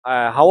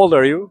How old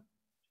are you?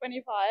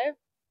 25.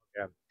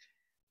 Yeah.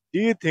 Do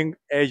you think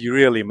age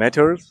really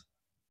matters?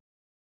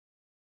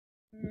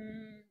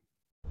 Mm,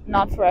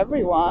 not for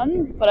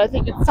everyone, but I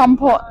think at some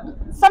point,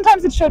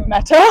 sometimes it should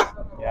matter.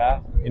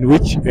 Yeah. In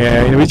which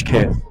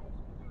case?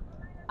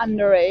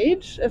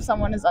 Underage, if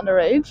someone is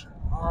underage.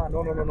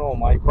 No.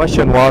 My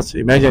question was,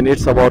 imagine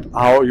it's about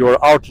how your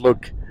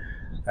outlook,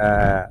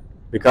 uh,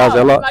 because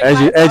a Oh, lot like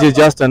age is life.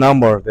 just a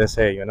number. They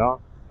say.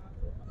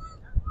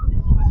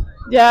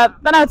 Yeah,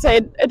 then I'd say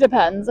it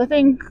depends. I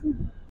think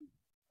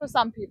for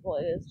some people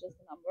it is just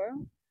a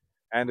number.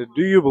 And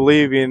do you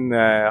believe in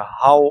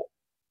how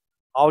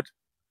out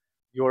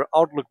your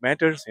outlook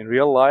matters in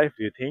real life?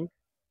 Do you think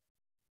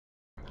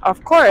Of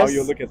how you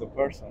course. look as a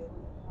person?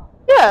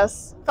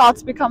 Yes,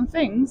 thoughts become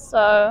things.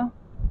 So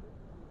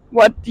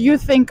what you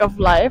think of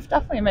life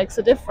definitely makes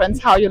a difference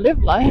how you live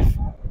life.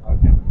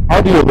 How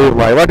do you live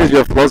life? What is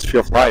your philosophy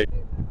of life?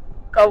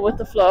 Go with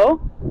the flow.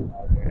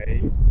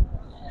 Okay.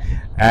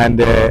 And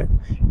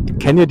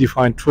can you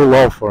define true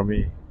love for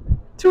me?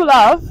 True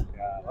love.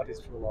 Yeah, what is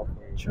true love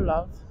for you? True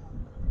love.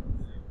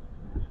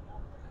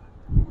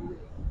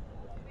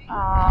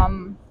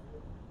 Um,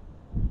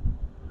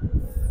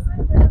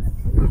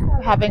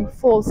 Having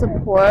full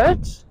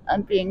support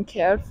and being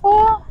cared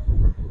for.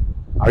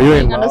 Are you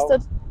in Being love?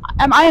 understood.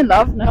 Am I in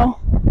love? No.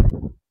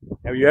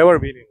 Have you ever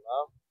been in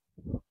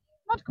love?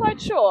 Not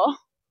quite sure.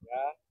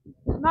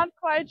 Yeah. Not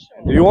quite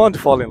Do you sure. want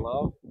to fall in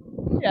love?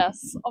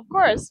 Yes, of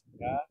course.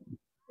 Yeah.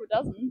 Who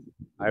doesn't?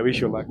 I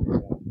wish you luck.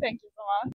 Thank you.